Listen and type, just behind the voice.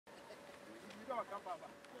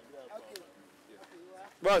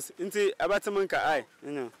Boss, inti abatamanka ai.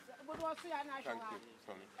 You know.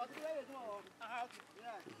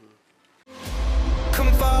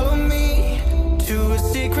 Come follow me to a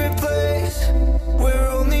secret place where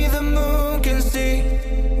only the moon can see.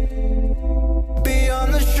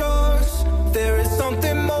 Beyond the shores, there is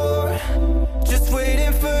something more, just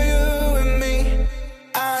waiting for you and me.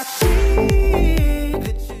 I see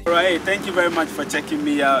that you... Alright, thank you very much for checking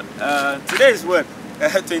me out. Today is what?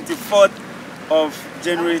 24th of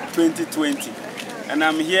January 2020. And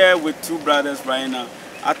I'm here with two brothers right now.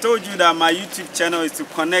 I told you that my YouTube channel is to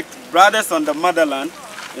connect brothers on the motherland,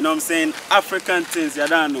 you know what I'm saying, African things, you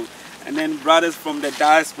don't know, and then brothers from the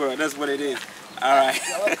diaspora, that's what it is. Alright.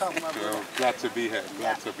 Welcome, my brother. Glad to be here,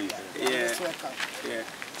 glad to be here. Yeah. Yeah.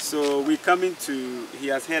 So we're coming to, he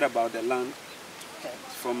has heard about the land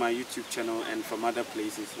from my YouTube channel and from other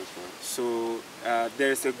places. So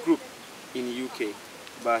there's a group in UK,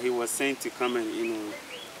 but he was saying to come and, you know,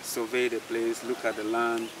 survey the place, look at the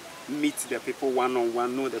land, meet the people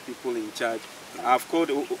one-on-one, know the people in charge. I've called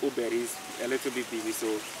Uber, he's a little bit busy, so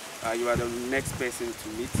you are the next person to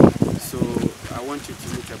meet. So I want you to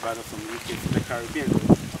meet a brother from the UK, from the Caribbean.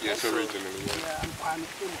 Yes, originally, yeah. Yeah, I'm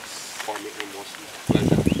Amos. Kwame Amos,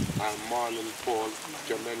 pleasure. I'm Marlon, Paul,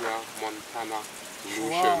 Jamaica, Montana,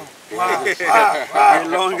 Lucian. Wow. A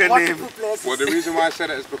longer name. Well, the reason why I said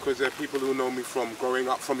that is because there are people who know me from growing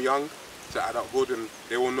up from young to adulthood, and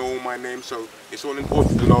they all know my name, so it's all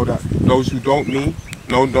important to know that those who don't know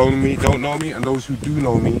me, and those who do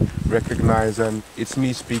know me recognize it's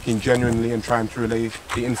me speaking genuinely and trying to relay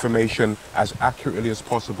the information as accurately as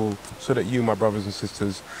possible so that you, my brothers and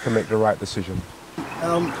sisters, can make the right decision.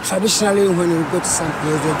 Traditionally, when you go to some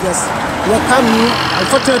place, they just welcome you.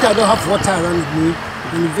 Unfortunately, I don't have water around me.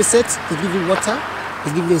 When you visit, they give you water,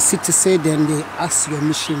 they give you a seat to say, then they ask your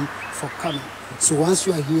mission for coming. So once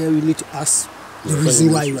you are here, you need to ask the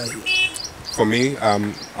reason why you are here. For me,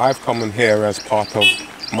 I've come in here as part of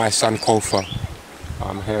my son Kofa.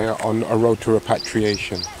 I'm here on a road to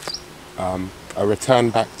repatriation, a return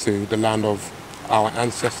back to the land of our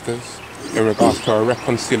ancestors in regards to a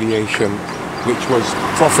reconciliation which was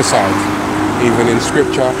prophesied even in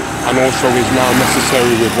scripture and also is now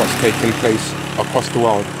necessary with what's taking place across the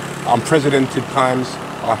world. Unprecedented times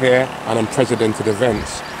are here and unprecedented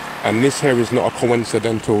events. And this here is not a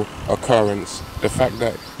coincidental occurrence. The fact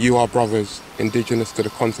that you, our brothers, indigenous to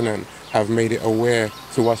the continent, have made it aware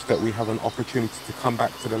to us that we have an opportunity to come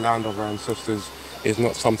back to the land of our ancestors is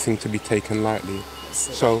not something to be taken lightly.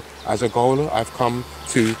 So, as a goaler, I've come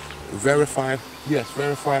to verify,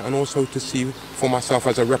 and also to see for myself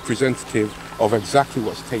as a representative of exactly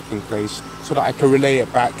what's taking place so that I can relay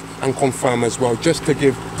it back and confirm as well, just to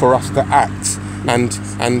give for us to act and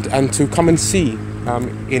to come and see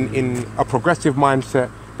in a progressive mindset,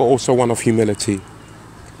 but also one of humility.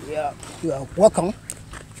 Yeah, you are welcome.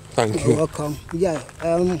 Thank you. You're welcome. Yeah,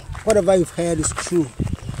 whatever you've heard is true.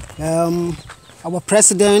 Our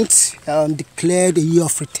president declared a year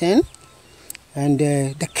of return, and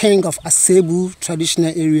the king of Asebu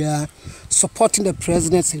traditional area supporting the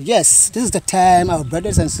president said, yes, this is the time our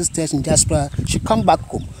brothers and sisters in Diaspora should come back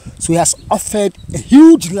home. So he has offered a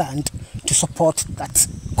huge land to support that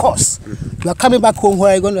cause. You are coming back home,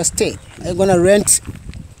 where are you going to stay? Are you going to rent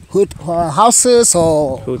houses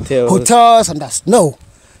or hotels and that? No.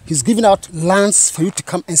 He's giving out lands for you to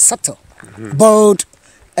come and settle, build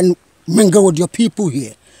and mingle with your people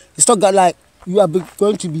here. It's not got like you are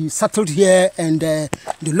going to be settled here and the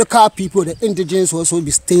local people, the indigenous, will also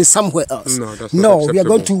be staying somewhere else. No, that's not acceptable. We are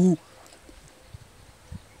going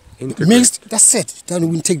to mix, that's it. Then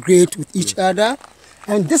we integrate with each other.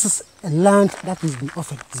 And this is a land that has been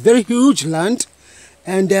offered. It's very huge land.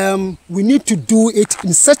 And we need to do it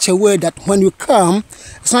in such a way that when you come,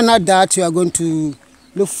 it's not that you are going to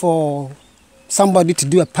look for somebody to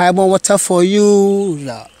do a pipe of water for you.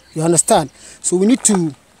 Yeah, you understand? So we need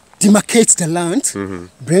to demarcate the land,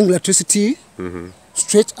 bring electricity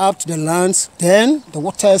straight up to the lands. Then the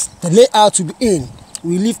waters, the layout will be in.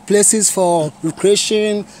 We leave places for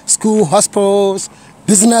recreation, school, hospitals,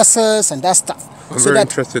 businesses, and that stuff. I'm very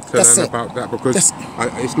interested to learn about that because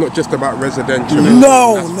it's not just about residential.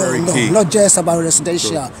 No, not just about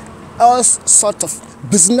residential. All sort of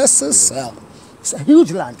businesses. It's a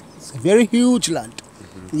huge land. It's a very huge land.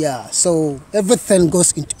 Yeah, so everything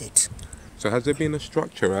goes into it. So has there been a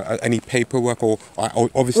structure, any paperwork, or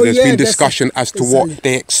obviously there's been discussion as to what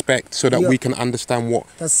they expect so that we can understand what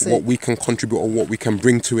we can contribute or what we can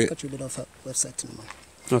bring to it?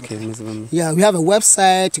 Okay, yeah, we have a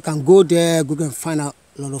website. You can go there, Google, and find out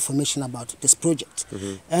a lot of information about this project.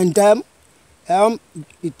 And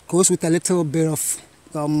It goes with a little bit of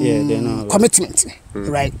commitment,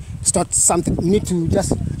 right? It's not something you need to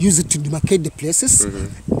just use it to demarcate the places,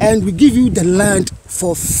 and we give you the land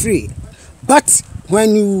for free. But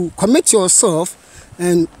when you commit yourself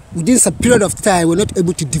and within a period of time we're not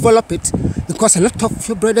able to develop it, because a lot of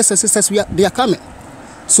your brothers and sisters they are coming.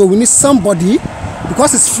 So we need somebody,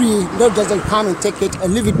 because it's free, not just come and take it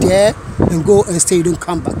and leave it there and go and stay, you don't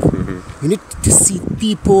come back. We need to see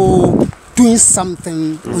people doing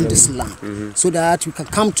something on this land so that we can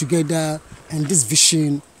come together and this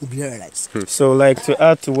vision will be realized. So like to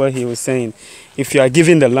add to what he was saying, if you are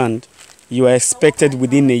given the land, you are expected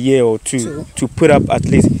within a year or two to put up at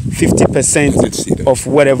least 50% of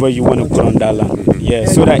whatever you want to put on that land. Yeah,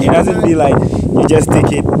 so that it doesn't be like you just take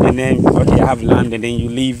it and then, okay, I have land, and then you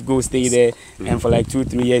leave, go stay there, and for like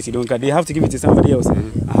 2-3 years you don't cut. They have to give it to somebody else.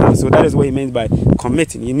 So that is what he meant by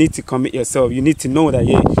committing. You need to commit yourself. You need to know that,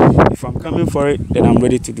 yeah, if I'm coming for it, then I'm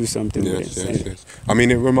ready to do something with it. Yes. I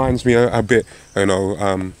mean, it reminds me a bit, you know,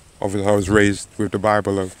 obviously I was raised with the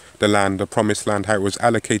Bible of the land, the promised land, how it was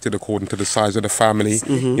allocated according to the size of the family.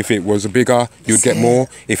 If it was bigger, you'd get more.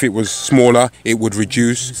 If it was smaller, it would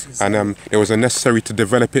reduce. And it was necessary to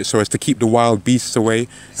develop it so as to keep the wild beasts away.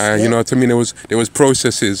 You know what I mean? There was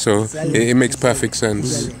processes, so it makes perfect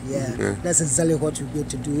sense. Yeah, that's exactly what we're going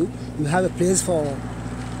to do. We have a place for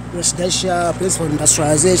residential, a place for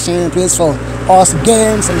industrialization, a place for us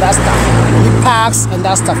games and that stuff, the parks and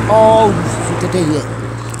that stuff, all today here.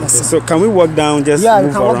 Okay, so can we walk down, just move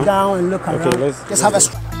we can walk down and look around. Let's have a...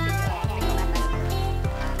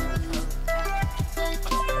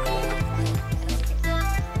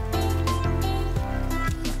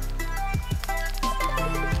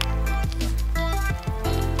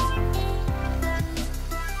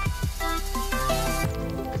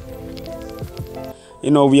 You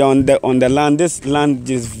know, we are on the land. This land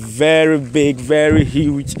is very big, very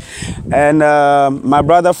huge, and my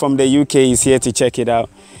brother from the UK is here to check it out.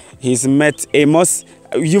 He's met Amos.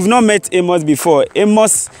 You've not met Amos before.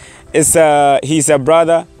 Amos is he's a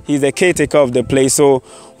brother. He's the caretaker of the place. So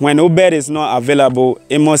when Obed is not available,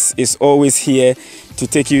 Amos is always here to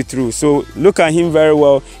take you through. So look at him very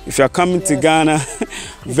well. If you're coming to Ghana,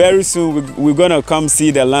 very soon we're gonna come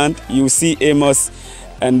see the land. You'll see Amos.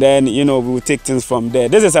 And then, you know, we will take things from there.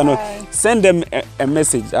 This is send them a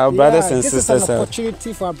message, our brothers and sisters. This is an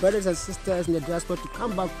opportunity for our brothers and sisters in the diaspora to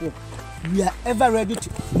come back home. We are ever ready to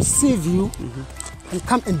receive you and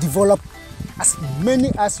come and develop as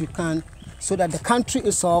many as you can, so that the country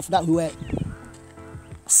itself that we were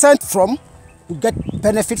sent from will get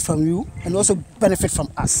benefit from you and also benefit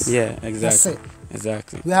from us. Yeah, exactly. That's it.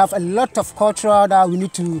 Exactly. We have a lot of culture that we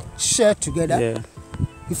need to share together. Yeah.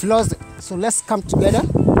 We've lost it. So let's come together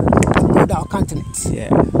and build our continent. Yeah.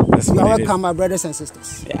 That's you are welcome, my brothers and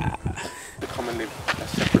sisters. Yeah. To come and live a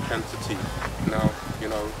separate entity. Now, you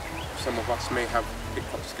know, some of us may have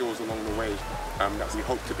picked up skills along the way that we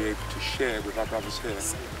hope to be able to share with our brothers here.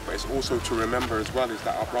 But it's also to remember as well is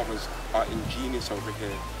that our brothers are ingenious over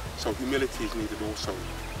here. So humility is needed also.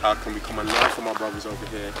 How can we come and learn from our brothers over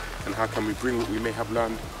here, and how can we bring what we may have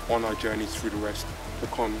learned on our journeys through the West to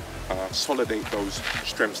consolidate those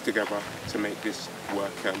strengths together to make this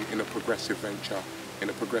work in a progressive venture, in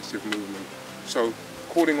a progressive movement. So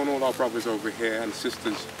calling on all our brothers over here and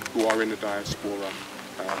sisters who are in the diaspora,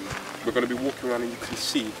 we're going to be walking around and you can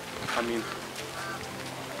see, I mean,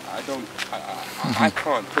 I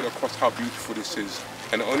can't put across how beautiful this is.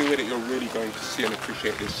 And the only way that you're really going to see and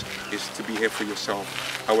appreciate this is to be here for yourself.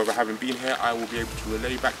 However, having been here, I will be able to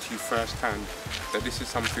relay back to you firsthand that this is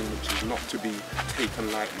something which is not to be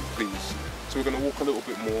taken lightly, please. So we're going to walk a little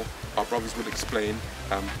bit more. Our brothers will explain.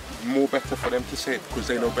 More better for them to say it because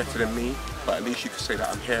they know better than me, but at least you can say that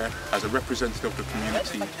I'm here as a representative of the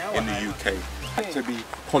community in the UK. To be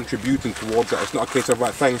contributing towards that. It's not a case of,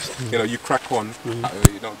 right, thanks, you know, you crack on. You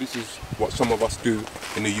know, this is what some of us do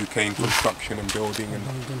in the UK in construction and building,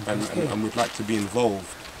 and we'd like to be involved.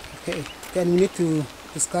 Okay, then we need to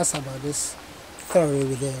discuss about this thoroughly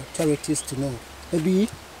with the authorities to know. Maybe,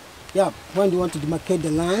 yeah, when do you want to demarcate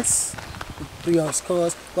the lands to your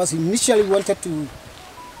scholars? Because initially we wanted to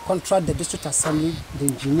contract the district assembly, the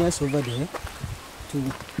engineers over there, to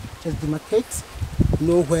just demarcate,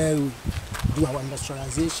 know where we do our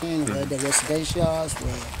industrialization, where the residentials,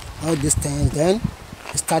 where all these things. Then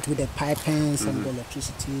we start with the pipings and the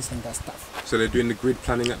electricities and that stuff. So they're doing the grid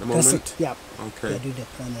planning at the moment? That's it, yeah. Okay. They're doing the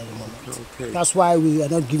planning at the moment. Okay. That's why we are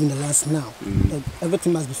not giving the lands now.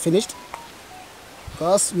 Everything must be finished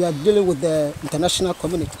because we are dealing with the international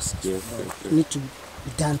communities. Yes, It needs to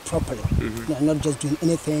be done properly. We are not just doing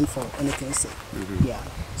anything for anything's sake. Yeah.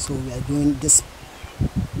 So we are doing this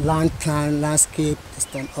land plan, landscape,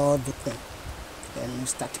 understand all the thing. Then we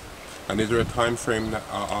start. And is there a time frame that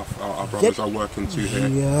our brothers are working to here?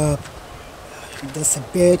 Yeah, there's a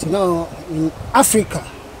bit, you know, in Africa,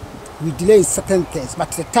 we delay certain things,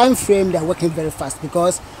 but the time frame they're working very fast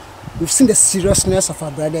because we've seen the seriousness of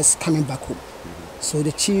our brothers coming back home. So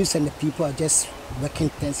the chiefs and the people are just working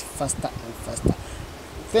things faster and faster.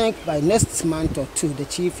 I think by next month or two, the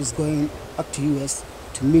chief is going up to US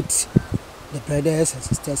to meet the brothers and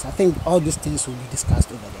sisters. I think all these things will be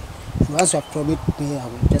discussed over there. So once you have promised me, I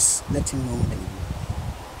will just let him know and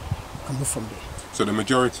come from there. So the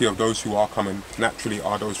majority of those who are coming naturally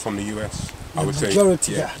are those from the US, I would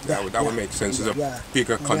majority, say. That would make sense. It's a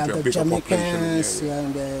bigger country, a bigger population.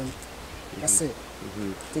 And that's it.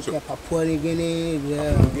 Take care of Papua New Guinea.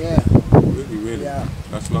 Really. Yeah.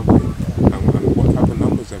 That's lovely. And what type of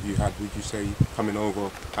numbers have you had, would you say, coming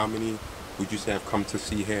over? How many would you say have come to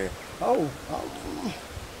see here? To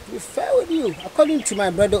be fair with you, according to my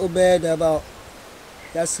brother Obed,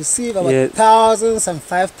 he has received about thousands and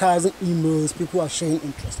 5,000 emails. People are showing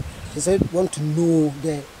interest. They said want to know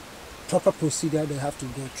the proper procedure they have to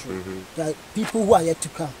go through. There are people who are yet to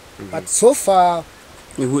come. But so far,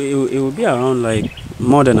 it will be around like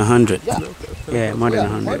more than 100. Yeah, more than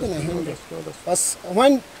 100. More than 100. But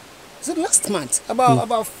when, is it last month?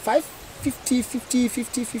 About 50.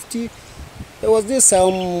 There was this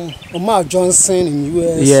Omar Johnson in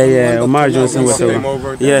US. Omar Johnson was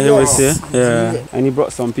over. He was here. Yeah, and he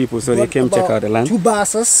brought some people, so they came check out the land. 2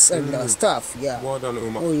 buses and stuff. Well done,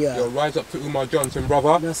 Umar. Oh yeah. Yo, rise up to Umar Johnson,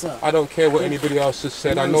 brother. Yes, sir. I don't care what anybody else has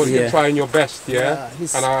said. I know that you're trying your best,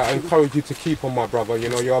 and I encourage you to keep on, my brother. You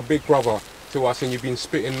know, you're a big brother to us, and you've been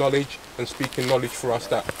spitting knowledge and speaking knowledge for us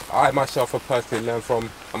that I myself have personally learned from,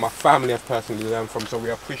 and my family have personally learned from. So we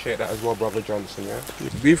appreciate that as well, brother Johnson. Yeah.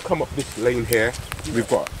 We've come up this lane here. We've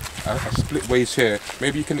got a split ways here.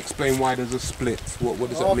 Maybe you can explain why there's a split. What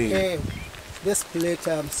does that mean? This split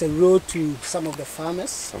is a road to some of the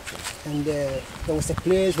farmers. And there was a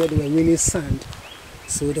place where they were winning sand.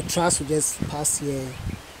 So the trucks would just pass here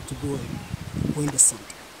to go and win the sand.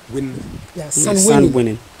 Sand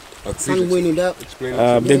winning. Sand winning.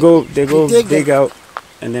 They go dig out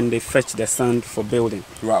and then they fetch the sand for building.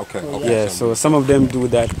 Right, okay. So some of them do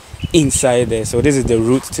that inside there. So this is the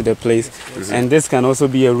route to the place. And this can also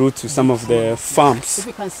be a route to some of the farms. If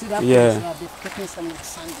you can see that place, they're taking some of the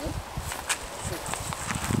sand there.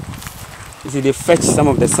 You see, they fetch some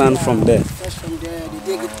of the sand from there. Fetch from there, they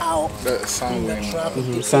dig it out. The sand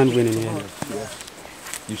winning. Sand winning,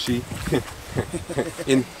 You see,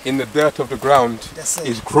 in the dirt of the ground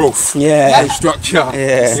is growth and structure.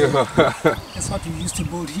 That's what we used to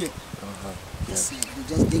build here. We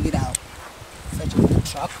just dig it out, fetch it with the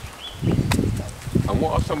truck. And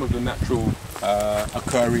what are some of the natural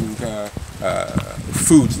occurring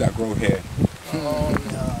foods that grow here?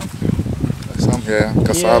 Some here,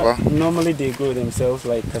 cassava. Normally they grow themselves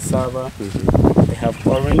like cassava. They have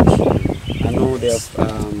orange. I know they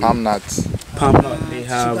have palm nuts. They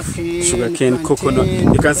have sugarcane, coconut.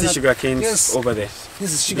 You can see sugarcane over there.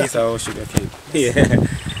 These are all sugarcane. This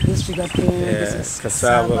is sugarcane. This is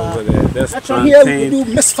cassava over there. That's actually here we do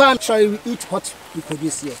mixed farm. Actually we eat what we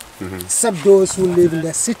produce here. Except those who live in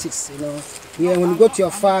the cities, you know. Here when you go to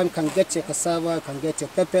your farm, you can get your cassava, you can get your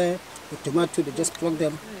pepper, your tomato. They just plug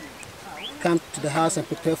them, come to the house and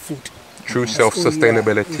prepare food. True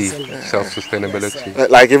self-sustainability. Self-sustainability.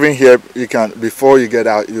 Like even here, you can, before you get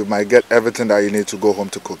out, you might get everything that you need to go home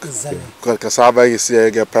to cook. Because cassava is here,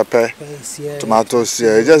 you get pepper, tomatoes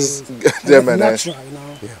here, you just get them and natural, you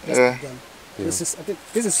know. This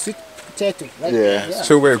is sweet potato, right?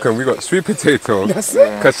 So we got sweet potato,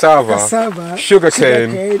 cassava,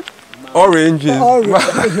 sugarcane, oranges.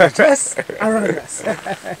 Just around us.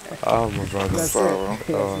 Oh my brother.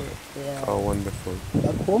 Oh, wonderful.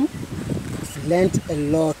 Back home, we've learned a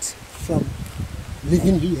lot from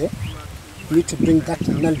living here. We need to bring that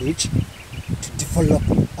knowledge to develop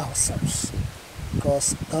ourselves.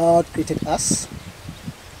 Because God created us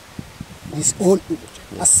in His own image,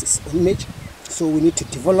 as His own image. So we need to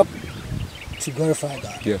develop to glorify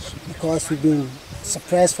God. Yes. Because we've been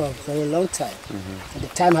suppressed for a very long time. And the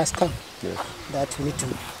time has come that we need to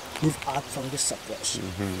move out from this suppression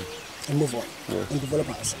and move on and develop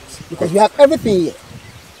ourselves. Because we have everything here.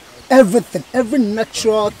 Everything, every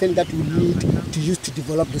natural thing that we need to use to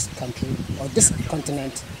develop this country or this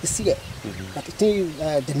continent is here. But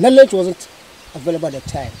the knowledge wasn't available at the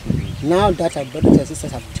time. Now that our brothers and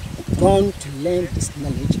sisters have gone to learn this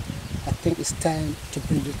knowledge, I think it's time to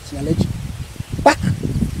bring this knowledge back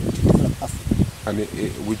to develop Africa. And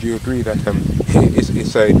would you agree that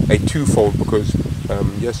it's a twofold, because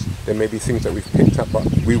Yes, there may be things that we've picked up, but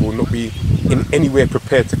we will not be in any way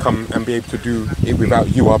prepared to come and be able to do it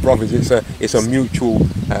without you, our brothers. It's a mutual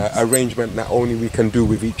arrangement that only we can do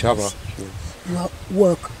with each other. You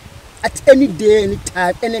work at any day, any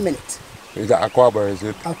time, any minute. Is that Akwaba, is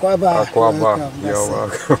it? Akwaba. Yo,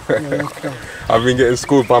 I've been getting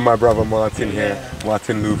schooled by my brother Martin here.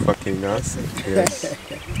 Martin Luther King, huh? Yes.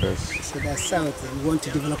 So that's something. We want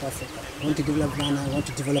to develop Africa. We want to develop Ghana. We want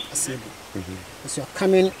to develop Asebu. So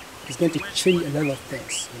coming is going to change a lot of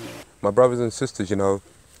things. My brothers and sisters, you know,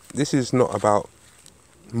 this is not about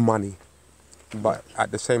money, but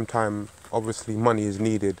at the same time, obviously money is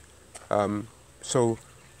needed. So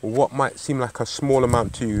what might seem like a small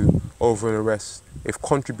amount to you over and the rest, if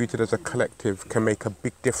contributed as a collective, can make a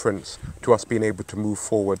big difference to us being able to move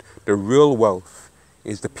forward. The real wealth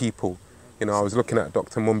is the people. You know, I was looking at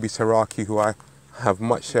Dr. Mumbi Saraki, who I have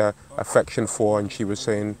much affection for, and she was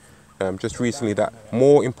saying just recently that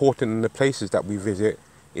more important than the places that we visit,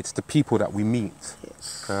 it's the people that we meet.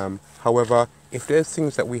 However, if there's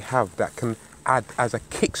things that we have that can add as a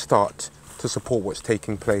kickstart to support what's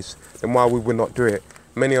taking place, then why we would not do it?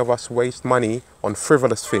 Many of us waste money on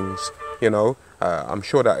frivolous things, you know. I'm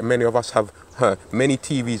sure that many of us have many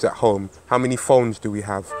TVs at home. How many phones do we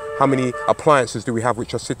have? How many appliances do we have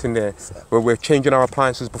which are sitting there where we're changing our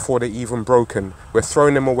appliances before they're even broken? We're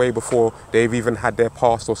throwing them away before they've even had their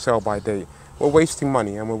pass or sell-by date. We're wasting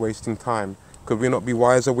money and we're wasting time. Could we not be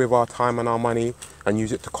wiser with our time and our money and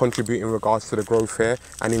use it to contribute in regards to the growth here,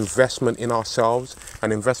 an investment in ourselves,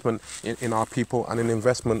 an investment in our people, and an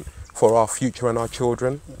investment for our future and our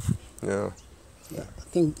children? Yeah. I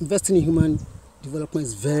think investing in human development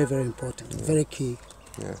is very, very important, very key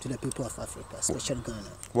to the people of Africa, especially Ghana.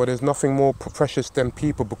 Well, there's nothing more precious than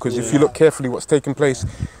people, because if you look carefully what's taking place,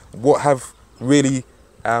 what have really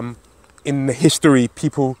in the history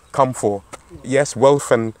people come for? Yes,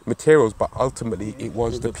 wealth and materials, but ultimately it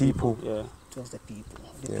was the people. It was the people.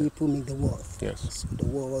 The people make the wealth. Yes. So the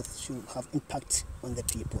wealth should have impact on the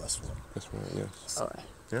people as well. That's right, yes. All right.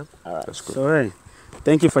 Yeah, all right. That's good. So, hey,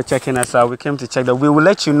 thank you for checking us out. We came to check that. We will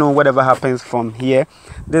let you know whatever happens from here.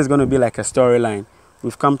 This is going to be like a storyline.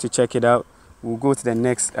 We've come to check it out. We'll go to the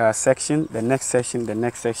next section, the next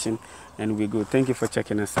section, and we go. Thank you for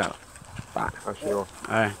checking us out. Bye. All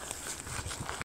right.